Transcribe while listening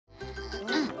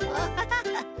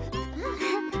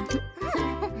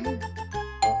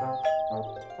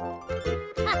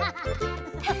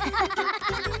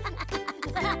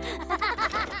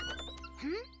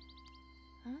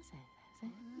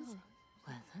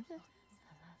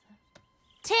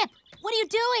Tip, what are you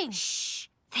doing? Shh!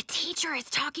 The teacher is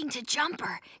talking to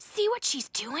Jumper. See what she's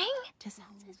doing?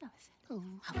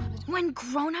 When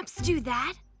grown-ups do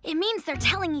that, it means they're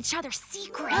telling each other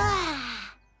secrets.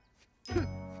 And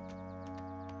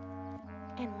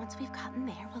once we've gotten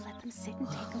there, we'll let them sit and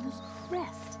take a little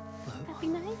rest. That'd be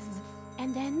nice.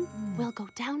 And then we'll go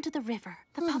down to the river.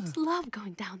 The pups love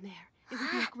going down there. It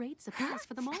would be a great surprise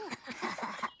for them all.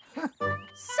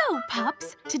 So,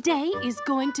 pups, today is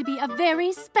going to be a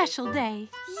very special day.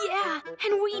 Yeah,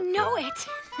 and we know it.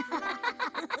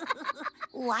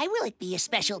 Why will it be a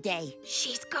special day?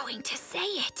 She's going to say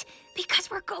it because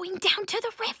we're going down to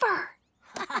the river.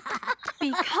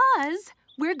 Because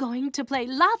we're going to play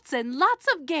lots and lots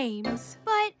of games.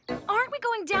 But aren't we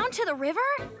going down to the river?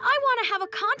 I want to have a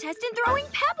contest in throwing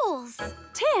pebbles.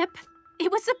 Tip,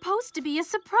 it was supposed to be a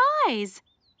surprise.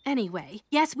 Anyway,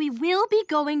 yes, we will be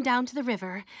going down to the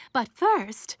river. But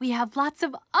first, we have lots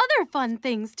of other fun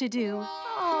things to do.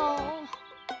 Oh.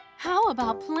 How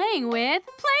about playing with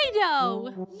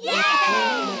Play-Doh?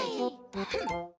 Yay!